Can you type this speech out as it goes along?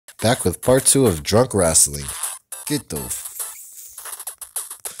Back with part 2 of Drunk Wrestling. Get the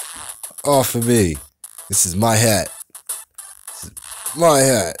off of me. This is my hat. This is my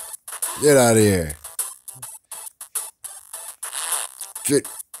hat. Get out of here. Get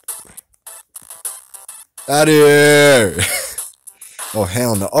out of here. Oh,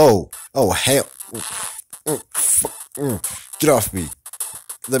 hell no. Oh, hell. Get off me.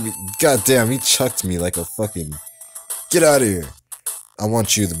 Let me. Goddamn, he chucked me like a fucking. Get out of here. I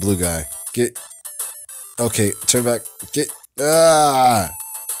want you, the blue guy. Get. Okay, turn back. Get. Ah!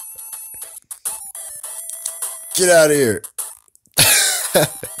 Get out of here.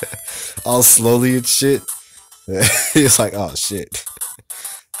 All slowly and shit. He's like, oh shit.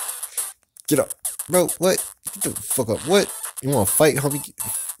 Get up. Bro, what? Get the fuck up. What? You wanna fight, homie?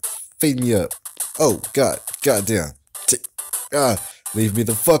 Fade me up. Oh, God. Goddamn. Leave me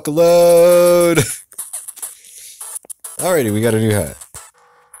the fuck alone. Alrighty, we got a new hat.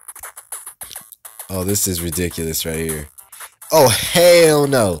 Oh, this is ridiculous right here. Oh, hell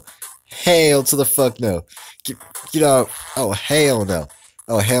no. Hell to the fuck no. Get out. Oh, hell no.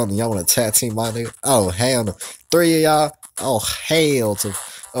 Oh, hell no. Y'all want to tag team my nigga? Oh, hell no. 3 of y'all? Oh, hell to.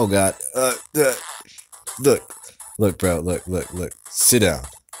 Oh, God. Look, bro. Look. Sit down.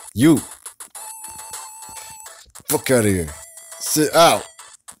 You. Fuck out of here. Sit out.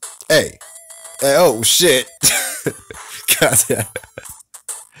 Hey, oh, shit. Goddamn.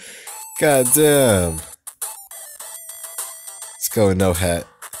 Goddamn. Let's go with no hat.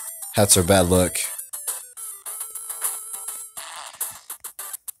 Hats are bad luck.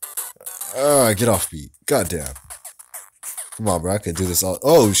 Get off me. Goddamn. Come on, bro. I can do this all.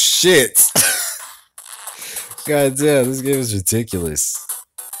 Oh, shit. Goddamn. This game is ridiculous.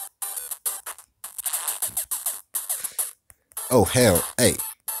 Oh, hell. Hey.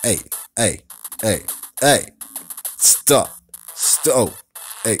 Stop. Oh.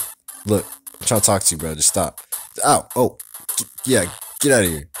 Hey. Look. I'm trying to talk to you, bro. Just stop. Ow. Oh. Yeah. Get out of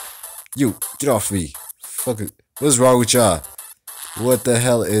here. You. Get off me. Fuck it. What's wrong with y'all? What the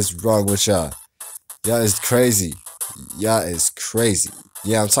hell is wrong with y'all? Y'all is crazy. Y'all is crazy.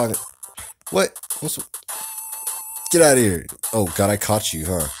 Yeah, I'm talking. What? Get out of here. Oh, God, I caught you,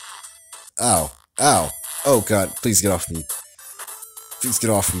 huh? Ow. Oh, God, please get off me. Please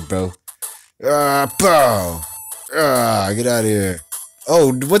get off me, bro. Bow. Get out of here.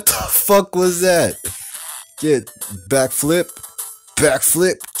 Oh, what the fuck was that? Get backflip.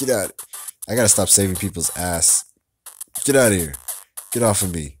 Get out. I gotta stop saving people's ass. Get out of here. Get off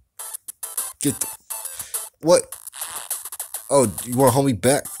of me. Get the... What? Oh, you want to hold me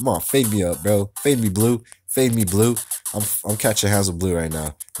back? Come on, fade me up, bro. Fade me blue. I'm catching hands with blue right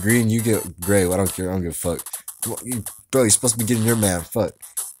now. Green, you get gray. I don't care. I don't give a fuck. Bro, you're supposed to be getting your man. Fuck.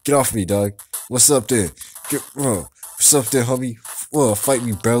 Get off me, dog. What's up there? What's up there, homie? Fight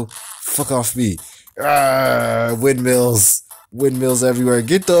me, bro. Fuck off me. Windmills. Windmills everywhere.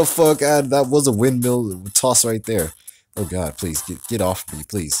 Get the fuck out. That was a windmill toss right there. Oh, God, please. Get off me,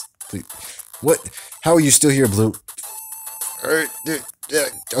 please. What? How are you still here, Blue?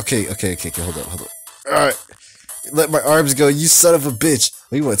 Okay, hold up. Alright. Let my arms go, you son of a bitch.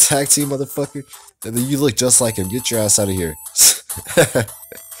 Oh, you want to tag team, motherfucker? You look just like him. Get your ass out of here.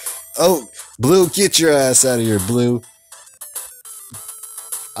 Oh, Blue, get your ass out of here, Blue.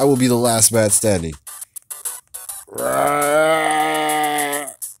 I will be the last man standing.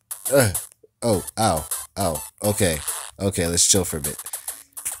 Oh, ow. Okay, let's chill for a bit.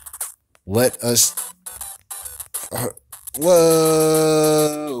 Let us...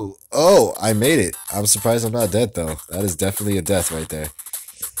 Whoa! Oh, I made it. I'm surprised I'm not dead, though. That is definitely a death right there.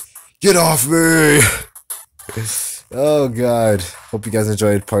 Get off me! Oh, God. Hope you guys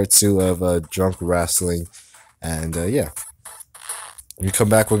enjoyed part 2 of Drunk Wrestling. And, yeah. When you come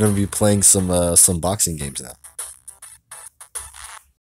back, we're going to be playing some boxing games now.